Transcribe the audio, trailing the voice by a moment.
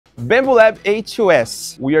Bambu Lab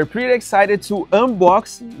H2S. We are pretty excited to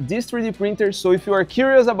unbox this 3D printer, so if you are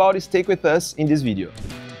curious about it, stay with us in this video.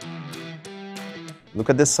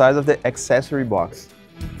 Look at the size of the accessory box.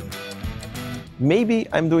 Maybe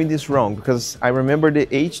I'm doing this wrong because I remember the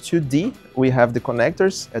H2D, we have the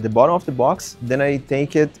connectors at the bottom of the box, then I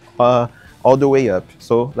take it all the way up.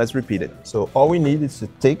 So let's repeat it. So all we need is to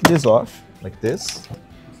take this off like this,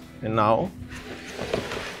 and now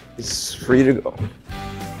it's free to go.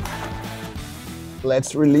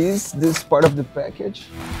 Let's release this part of the package.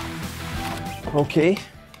 Okay,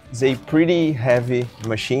 it's a pretty heavy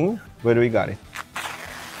machine, but we got it.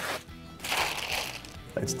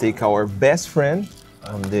 Let's take our best friend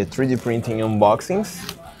on the 3D printing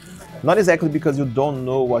unboxings. Not exactly because you don't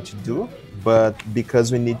know what to do, but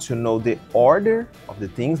because we need to know the order of the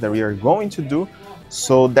things that we are going to do.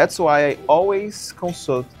 So that's why I always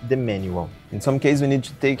consult the manual. In some cases, we need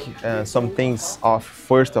to take some things off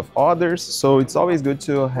first of others, so it's always good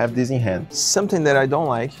to have this in hand. Something that I don't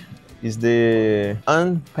like is the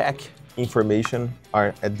unpack information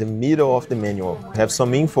are at the middle of the manual. Have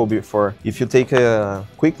some info before. If you take a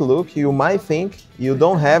quick look, you might think you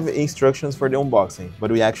don't have instructions for the unboxing,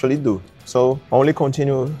 but we actually do. So only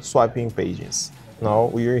continue swiping pages. Now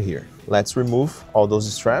we are here. Let's remove all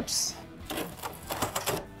those straps.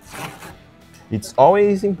 It's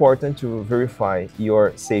always important to verify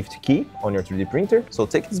your safety key on your 3D printer. So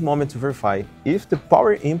take this moment to verify if the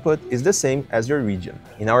power input is the same as your region.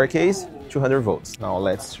 In our case, 200 volts. Now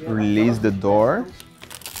let's release the door.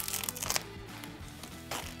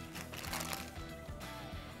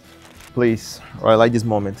 Please, I like this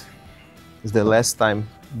moment. It's the last time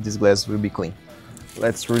this glass will be clean.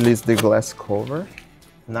 Let's release the glass cover.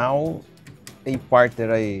 Now, a part that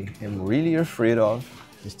I am really afraid of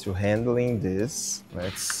is to handling this.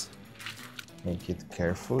 Let's make it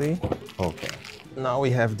carefully. Okay. Now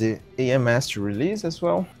we have the AMS to release as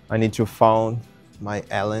well. I need to find my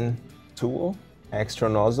Allen tool, extra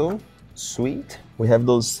nozzle, sweet. We have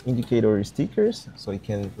those indicator stickers, so you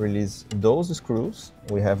can release those screws.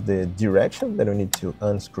 We have the direction that we need to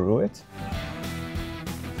unscrew it.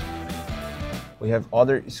 We have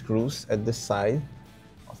other screws at the side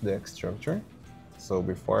of the structure. So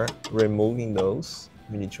before removing those,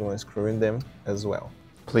 we need to unscrew them as well.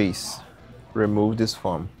 Please remove this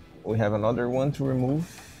foam. We have another one to remove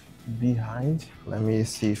behind. Let me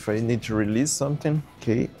see if I need to release something.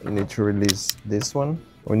 Okay, we need to release this one.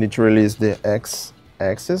 We need to release the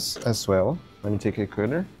X-axis as well. Let me take a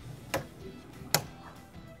cutter.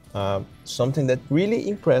 Something that really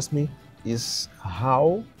impressed me is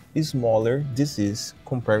how smaller this is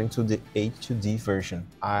comparing to the H2D version.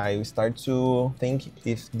 I start to think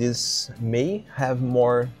if this may have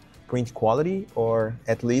more print quality or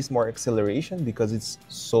at least more acceleration because it's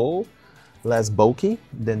so less bulky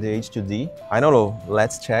than the H2D. I don't know,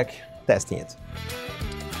 let's check testing it.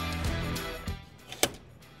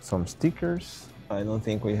 Some stickers. I don't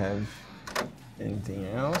think we have anything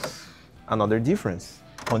else. Another difference.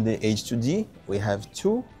 On the H2D, we have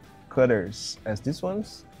two cutters as these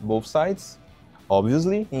ones, both sides.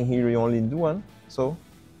 Obviously, in here we only do one, so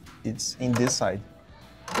it's in this side.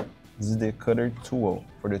 This is the cutter tool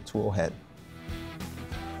for the tool head.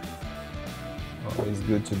 Always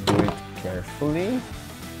good to do it carefully.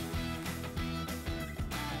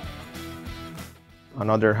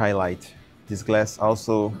 Another highlight, this glass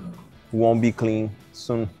also won't be clean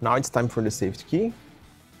soon. Now it's time for the safety key.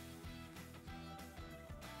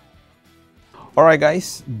 Alright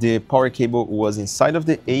guys, the power cable was inside of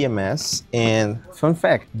the AMS, and fun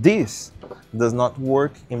fact, this does not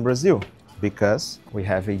work in Brazil because we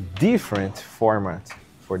have a different format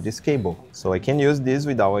for this cable. So I can use this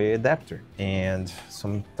without an adapter, and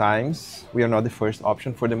sometimes we are not the first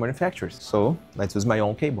option for the manufacturers. So let's use my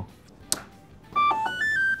own cable.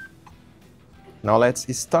 Now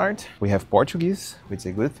let's start. We have Portuguese, which is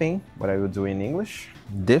a good thing, but I will do in English.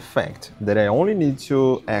 The fact that I only need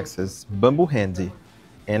to access Bambu Handy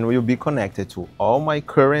and will be connected to all my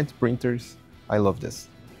current printers, I love this.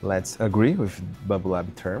 Let's agree with Bambu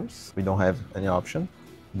Lab terms. We don't have any option.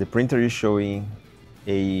 The printer is showing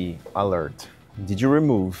an alert. Did you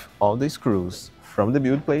remove all the screws from the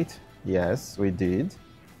build plate? Yes, we did.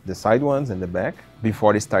 The side ones and the back.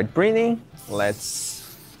 Before they start printing, let's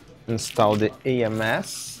install the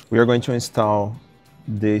AMS. We are going to install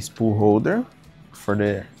the spool holder for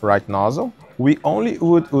the right nozzle. We only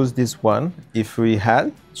would use this one if we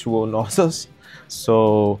had two nozzles.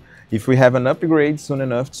 So if we have an upgrade soon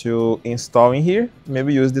enough to install in here,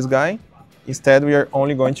 maybe use this guy. Instead, we are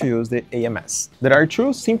only going to use the AMS. There are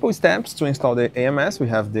two simple steps to install the AMS. We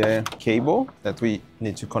have the cable that we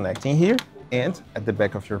need to connect in here. and at the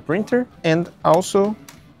back of your printer. And also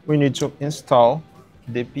we need to install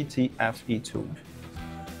the PTFE tube.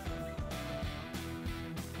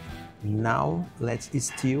 Now let's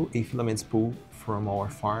steal a filament spool from our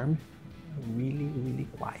farm really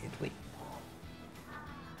quietly.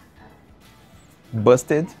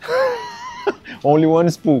 Busted. Only one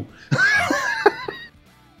spool.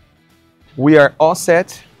 We are all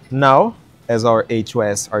set. Now, as our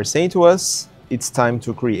H2S are saying to us, it's time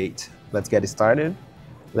to create. Let's get started.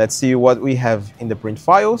 Let's see what we have in the print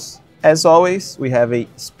files. As always, we have a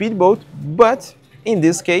speedboat, but in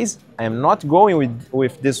this case, I am not going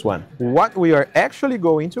with this one. What we are actually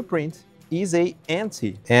going to print is a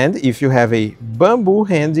anti. And if you have a Bambu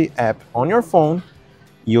Handy app on your phone,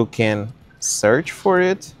 you can search for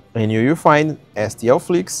it and you will find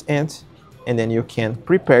STLFLIX and then you can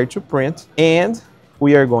prepare to print. And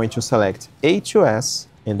we are going to select H2S,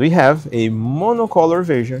 and we have a monocolor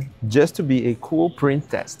version just to be a cool print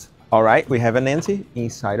test. All right, we have an anti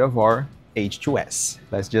inside of our H2S.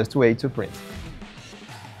 Let's just wait to print.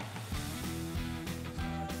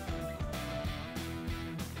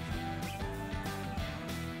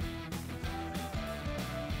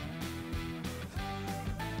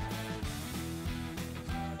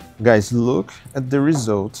 Guys, look at the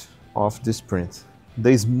result of this print.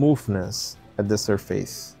 The smoothness at the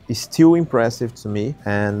surface is still impressive to me,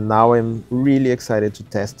 and now I'm really excited to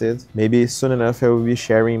test it. Maybe soon enough I will be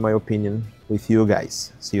sharing my opinion with you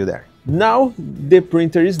guys. See you there. Now the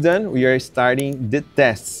printer is done, we are starting the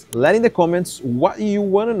tests. Let in the comments what you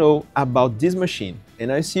want to know about this machine,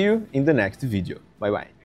 and I'll see you in the next video. Bye bye.